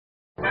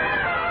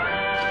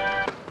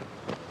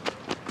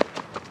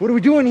What are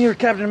we doing here,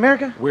 Captain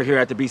America? We're here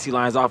at the BC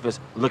Lions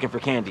office looking for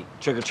candy.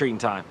 Trick-or-treating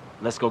time.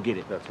 Let's go get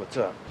it. That's what's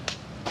up.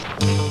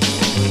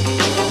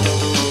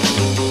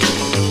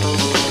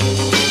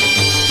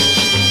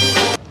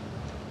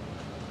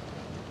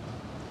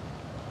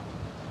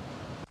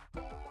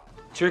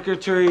 Trick or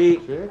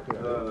treat.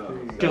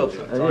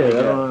 Children. Yeah, I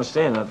don't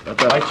understand. I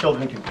thought My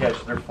children can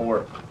catch. They're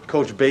 4.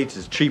 Coach Bates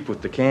is cheap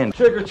with the candy.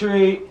 trick or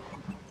treat.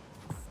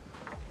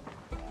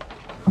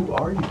 Who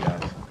are you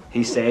guys?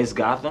 He saves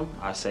Gotham.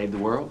 I save the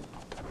world.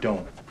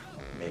 Don't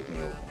make me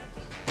open.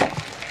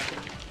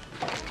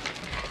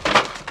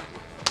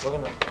 We're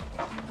gonna.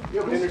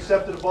 You haven't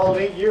intercepted a ball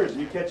in 8 years.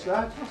 You catch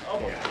that? Oh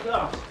my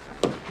gosh.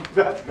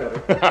 That's better.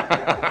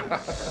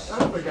 That's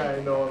the guy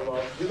I know and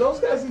love. Do those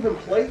guys even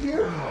play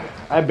here?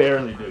 I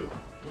barely do.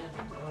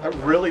 I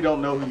really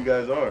don't know who you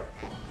guys are.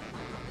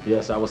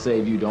 Yes, I will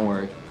save you. Don't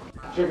worry.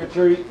 Trick or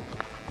treat.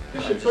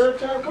 It's your third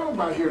time coming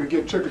by here to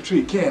get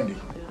trick-or-treat candy.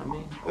 Yeah, I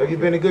mean. Have you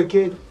been a good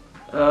kid?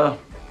 Well,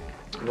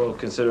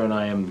 considering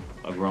I am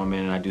a grown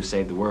man and I do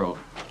save the world.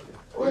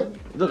 What?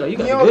 Look, you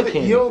got the good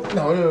candy.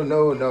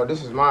 No,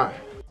 this is mine.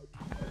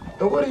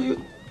 And what are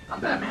you?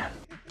 I'm Batman.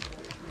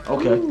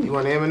 Okay. You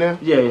want M&M?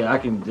 Yeah, I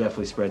can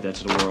definitely spread that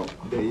to the world.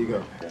 There you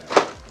go.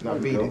 Now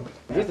beat it.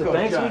 These the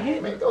thanks we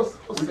get? Man, go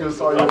We just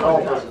saw your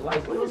office.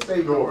 Go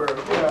save the world.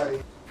 Get out of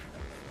here.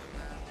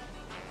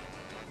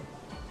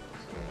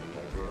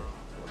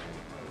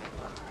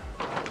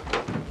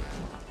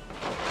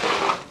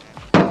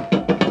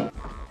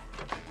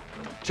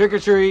 Trick or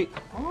treat.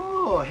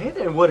 Oh, hey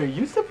there. What are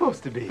you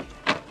supposed to be?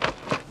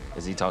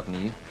 Is he talking to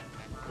you?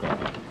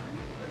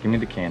 Give me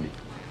the candy.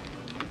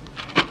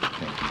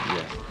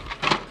 Yes.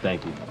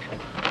 Thank you.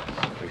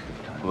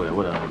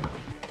 What up?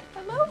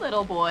 Hello,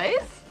 little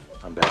boys.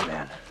 I'm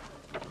Batman.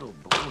 Little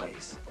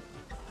boys.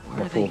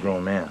 I'm a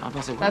full-grown man. I'm about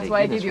to say, where That's they why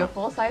I get gave this you a from?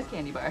 full-size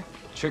candy bar.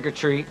 Trick or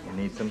treat. You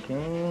need some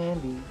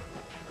candy.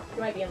 You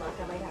might be in luck.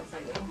 I might have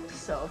something.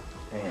 So.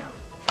 Damn.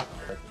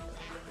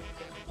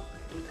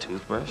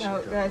 Toothbrush? Now,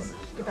 guys,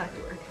 get back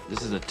to work.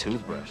 This is a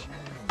toothbrush.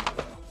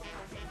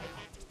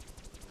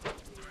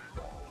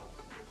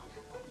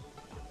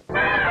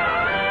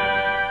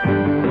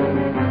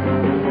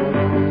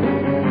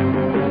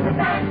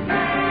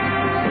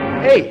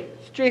 Hey,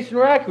 it's Jason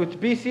Racky with the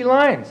BC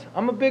Lions.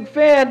 I'm a big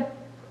fan.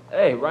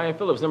 Hey, Ryan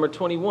Phillips, number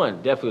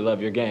 21. Definitely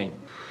love your game.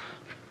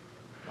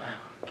 Wow.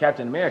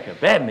 Captain America,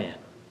 Batman.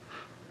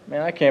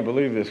 Man, I can't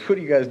believe this. What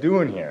are you guys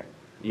doing here?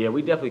 Yeah,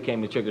 we definitely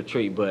came to trick or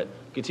treat, but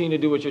continue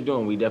to do what you're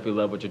doing. We definitely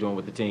love what you're doing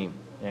with the team.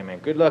 Yeah, man,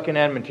 good luck in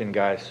Edmonton,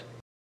 guys.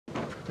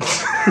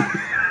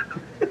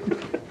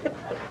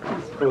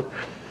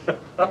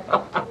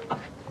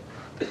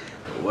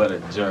 What a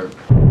jerk.